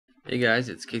Hey guys,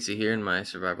 it's Casey here in my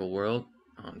survival world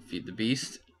on Feed the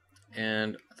Beast,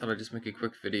 and I thought I'd just make a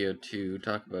quick video to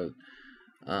talk about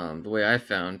the way I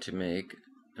found to make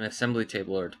an assembly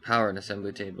table, or to power an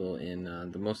assembly table in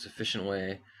the most efficient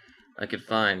way I could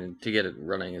find, and to get it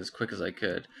running as quick as I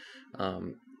could.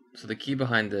 So the key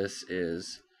behind this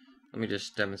is, let me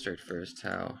just demonstrate first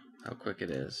how quick it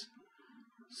is.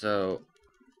 So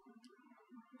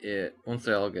once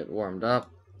they all get warmed up,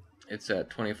 it's at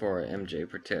 24 MJ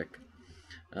per tick.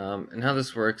 And how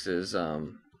this works is,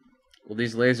 well,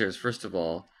 these lasers, first of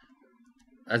all,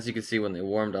 as you can see when they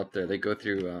warmed up there, they go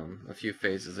through a few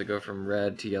phases. They go from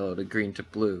red to yellow to green to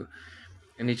blue.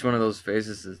 And each one of those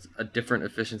phases is a different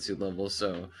efficiency level.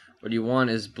 So what you want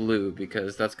is blue,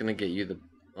 because that's going to get you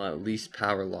the least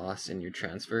power loss in your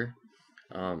transfer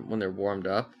when they're warmed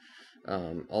up.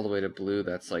 All the way to blue,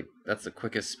 that's the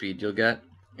quickest speed you'll get.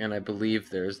 And I believe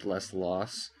there's less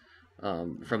loss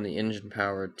from the engine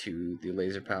power to the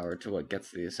laser power to what gets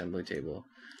the assembly table.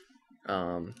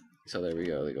 So there we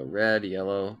go. They go red,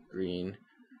 yellow, green,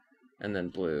 and then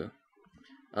blue.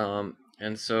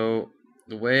 And so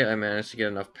the way I managed to get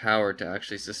enough power to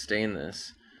actually sustain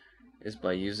this is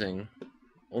by using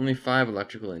only 5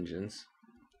 electrical engines.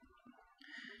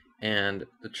 And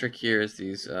the trick here is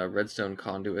these redstone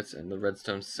conduits and the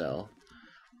redstone cell.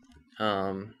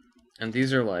 And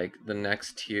these are like the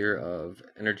next tier of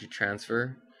energy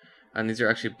transfer, and these are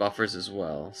actually buffers as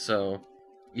well. So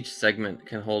each segment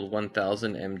can hold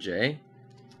 1000 MJ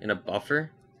in a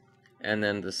buffer, and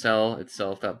then the cell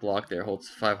itself, that block there, holds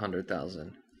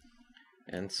 500,000.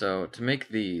 And so to make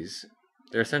these,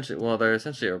 they're essentially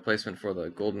a replacement for the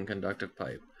golden conductive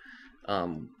pipe.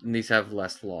 And these have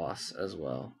less loss as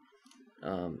well.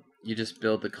 You just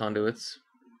build the conduits,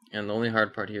 and the only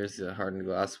hard part here is the hardened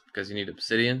glass, because you need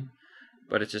obsidian,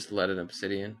 but it's just lead and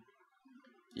obsidian.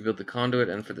 You build the conduit,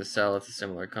 and for the cell it's a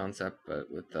similar concept, but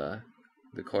with the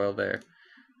coil there,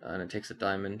 and it takes a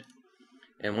diamond.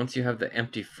 And once you have the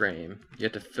empty frame, you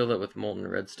have to fill it with molten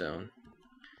redstone,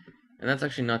 and that's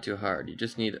actually not too hard. You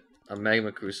just need a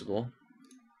magma crucible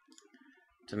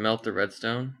to melt the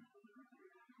redstone,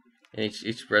 and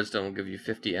each redstone will give you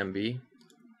 50 MB,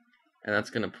 and that's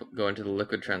going to go into the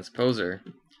liquid transposer,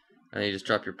 and you just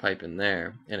drop your pipe in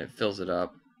there, and it fills it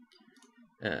up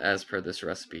as per this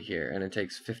recipe here, and it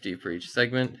takes 50 for each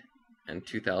segment and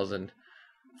 2000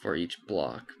 for each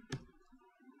block.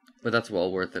 But that's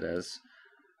well worth it, as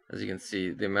you can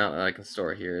see, the amount that I can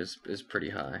store here is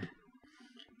pretty high,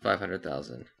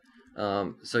 500,000.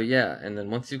 So yeah, and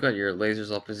then once you've got your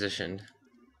lasers all positioned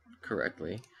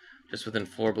correctly, just within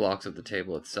 4 blocks of the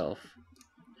table itself,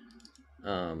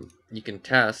 you can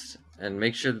test and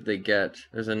make sure that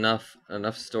there's enough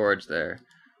storage there.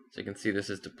 So you can see this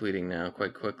is depleting now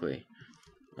quite quickly,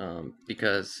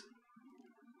 because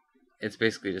it's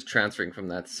basically just transferring from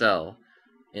that cell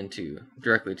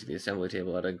directly to the assembly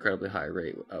table at an incredibly high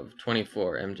rate of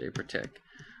 24 MJ per tick.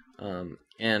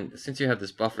 And since you have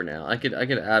this buffer now, I could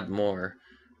add more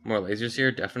lasers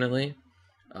here, definitely,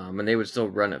 and they would still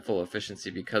run at full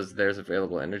efficiency because there's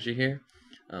available energy here.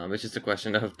 It's just a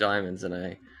question of diamonds, and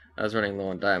I was running low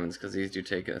on diamonds because these do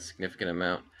take a significant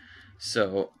amount.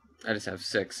 So I just have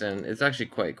 6, and it's actually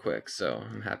quite quick, so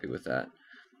I'm happy with that.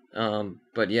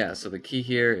 But yeah, so the key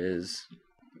here is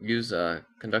use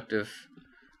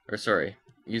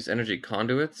energy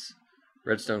conduits,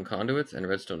 redstone conduits, and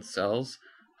redstone cells.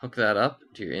 Hook that up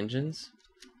to your engines,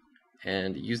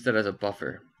 and use that as a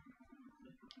buffer.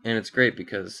 And it's great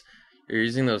because you're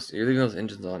leaving those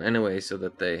engines on anyway, so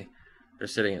that they're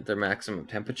sitting at their maximum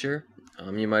temperature.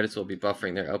 You might as well be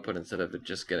buffering their output instead of it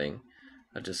just getting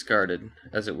discarded,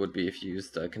 as it would be if you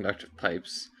used conductive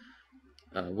pipes,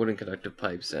 wooden conductive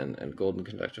pipes, and golden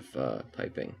conductive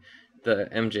piping. The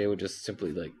MJ would just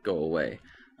simply go away.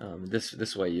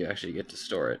 This way you actually get to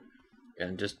store it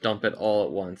and just dump it all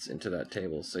at once into that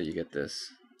table, so you get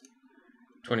this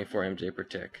 24 MJ per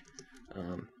tick.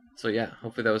 So yeah,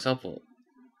 hopefully that was helpful.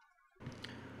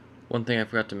 One thing I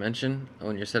forgot to mention,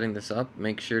 when you're setting this up,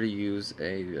 make sure to use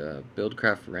a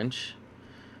Buildcraft wrench,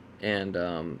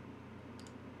 and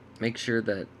make sure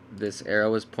that this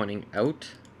arrow is pointing out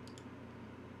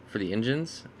for the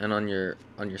engines, and on your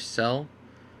cell,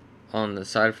 on the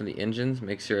side for the engines,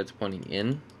 make sure it's pointing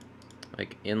in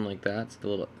like that.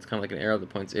 It's kind of like an arrow that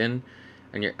points in,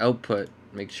 and your output,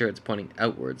 make sure it's pointing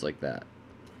outwards like that.